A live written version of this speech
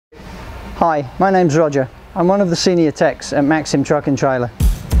Hi, my name's Roger. I'm one of the senior techs at Maxim Truck and Trailer.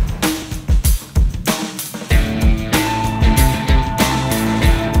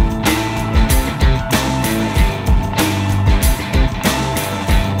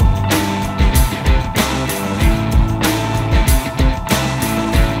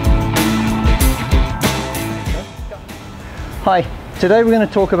 Hi, today we're going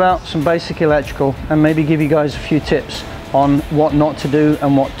to talk about some basic electrical and maybe give you guys a few tips on what not to do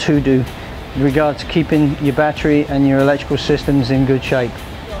and what to do in regard to keeping your battery and your electrical systems in good shape.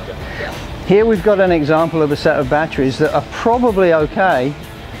 Here we've got an example of a set of batteries that are probably okay,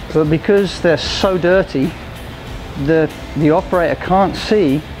 but because they're so dirty, the operator can't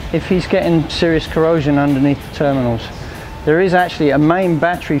see if he's getting serious corrosion underneath the terminals. There is actually a main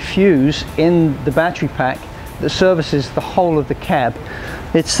battery fuse in the battery pack that services the whole of the cab.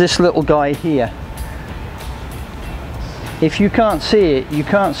 It's this little guy here. If you can't see it, you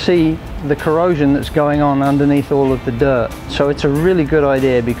can't see the corrosion that's going on underneath all of the dirt. So it's a really good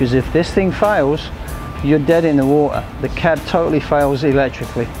idea, because if this thing fails, you're dead in the water. The cab totally fails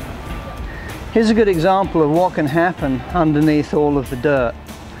electrically. Here's a good example of what can happen underneath all of the dirt.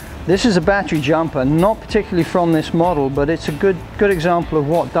 This is a battery jumper, not particularly from this model, but it's a good example of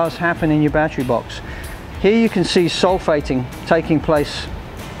what does happen in your battery box. Here you can see sulfating taking place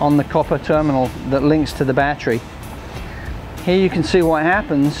on the copper terminal that links to the battery. Here you can see what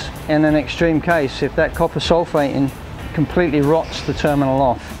happens in an extreme case if that copper sulfating completely rots the terminal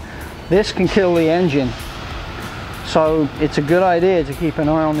off. This can kill the engine. So it's a good idea to keep an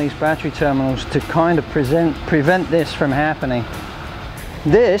eye on these battery terminals to kind of prevent this from happening.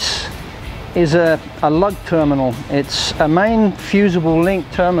 This is a lug terminal. It's a main fusible link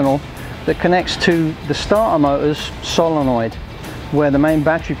terminal that connects to the starter motor's solenoid, where the main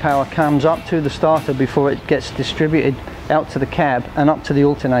battery power comes up to the starter before it gets distributed out to the cab and up to the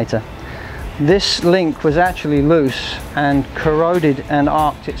alternator. This link was actually loose and corroded and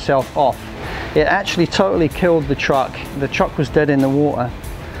arced itself off. It actually totally killed the truck. The truck was dead in the water,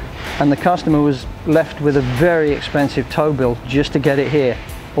 and the customer was left with a very expensive tow bill just to get it here,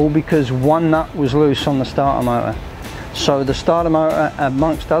 all because one nut was loose on the starter motor. So the starter motor,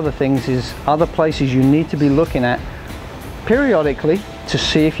 amongst other things, is other places you need to be looking at periodically to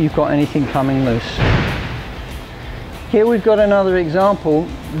see if you've got anything coming loose. Here we've got another example.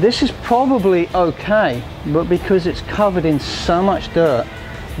 This is probably okay, but because it's covered in so much dirt,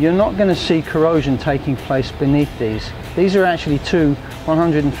 you're not going to see corrosion taking place beneath these. These are actually two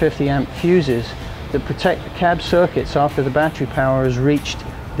 150 amp fuses that protect the cab circuits after the battery power has reached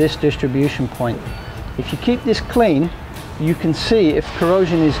this distribution point. If you keep this clean, you can see if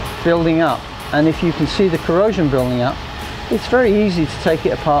corrosion is building up, and if you can see the corrosion building up, it's very easy to take it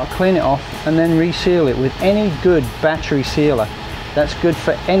apart, clean it off, and then reseal it with any good battery sealer. That's good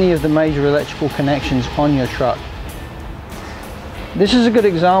for any of the major electrical connections on your truck. This is a good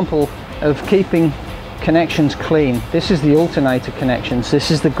example of keeping connections clean. This is the alternator connections. This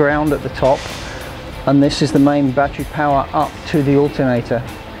is the ground at the top, and this is the main battery power up to the alternator.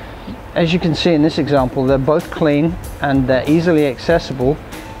 As you can see in this example, they're both clean and they're easily accessible,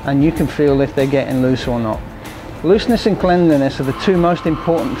 and you can feel if they're getting loose or not. Looseness and cleanliness are the two most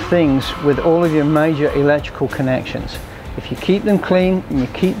important things with all of your major electrical connections. If you keep them clean and you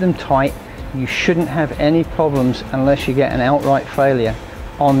keep them tight, you shouldn't have any problems unless you get an outright failure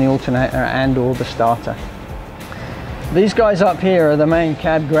on the alternator and or the starter. These guys up here are the main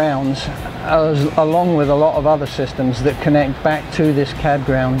cab grounds, along with a lot of other systems that connect back to this cab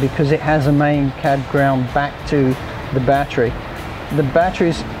ground, because it has a main cab ground back to the battery. The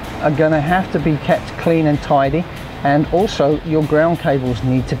batteries are going to have to be kept clean and tidy, and also your ground cables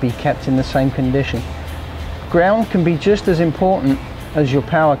need to be kept in the same condition. Ground can be just as important as your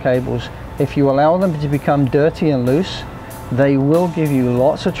power cables. If you allow them to become dirty and loose, they will give you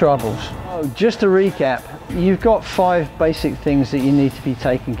lots of troubles. So just to recap, you've got 5 basic things that you need to be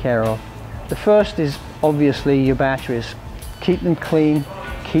taking care of. The first is obviously your batteries. Keep them clean,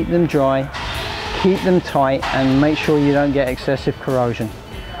 keep them dry, keep them tight, and make sure you don't get excessive corrosion.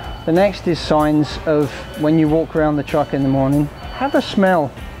 The next is signs of when you walk around the truck in the morning. Have a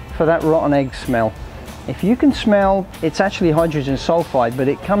smell for that rotten egg smell. If you can smell, it's actually hydrogen sulfide, but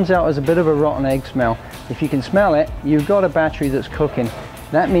it comes out as a bit of a rotten egg smell. If you can smell it, you've got a battery that's cooking.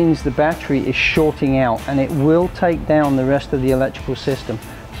 That means the battery is shorting out, and it will take down the rest of the electrical system.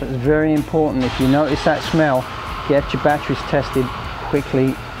 So it's very important, if you notice that smell, get your batteries tested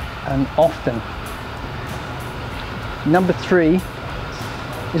quickly and often. Number 3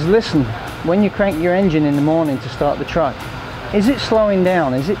 is listen. When you crank your engine in the morning to start the truck, is it slowing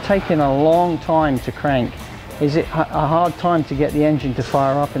down? Is it taking a long time to crank? Is it a hard time to get the engine to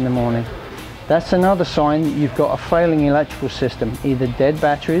fire up in the morning? That's another sign that you've got a failing electrical system, either dead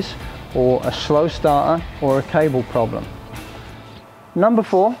batteries or a slow starter or a cable problem. Number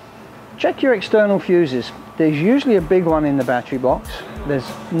 4, check your external fuses. There's usually a big one in the battery box. There's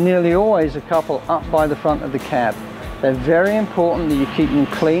nearly always a couple up by the front of the cab. They're very important that you keep them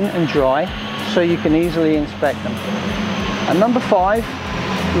clean and dry so you can easily inspect them. And number 5,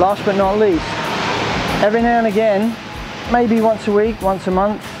 last but not least, every now and again, maybe once a week, once a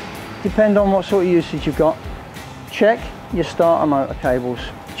month, depend on what sort of usage you've got, check your starter motor cables,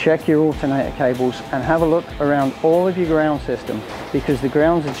 check your alternator cables, and have a look around all of your ground system, because the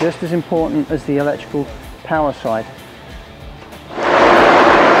grounds are just as important as the electrical power side.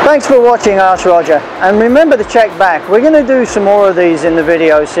 Thanks for watching Ask Roger, and remember to check back. We're going to do some more of these in the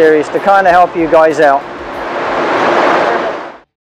video series to kind of help you guys out.